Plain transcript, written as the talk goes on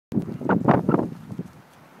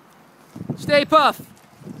Stay puff.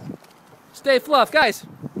 Stay fluff. Guys,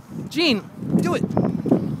 Gene, do it.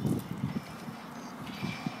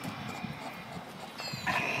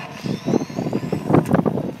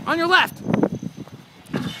 On your left.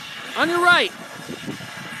 On your right.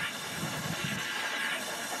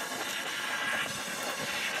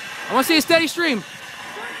 I want to see a steady stream.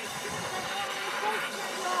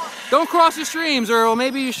 Don't cross the streams, or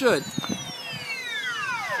maybe you should.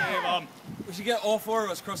 We should get all four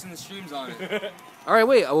of us crossing the streams on it. All right,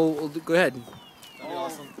 wait. We'll go ahead. That'd be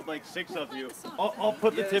awesome. Like 6 of you. I'll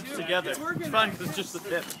put the tips together. It's fine because it's just the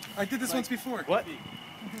tip. I did this once before. What?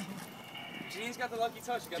 Gene's got the lucky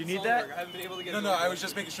touch. Do you need that? I haven't been able to get No, I was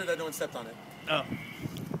just making sure that no one stepped on it. Oh.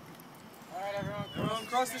 Alright, everyone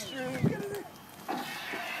cross the stream.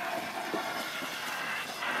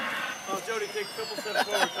 Oh, Jody, take a couple steps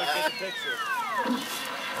forward so I can get the picture.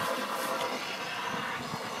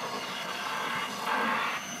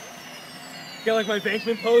 Got like my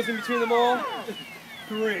bankman pose in between them all.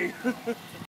 3.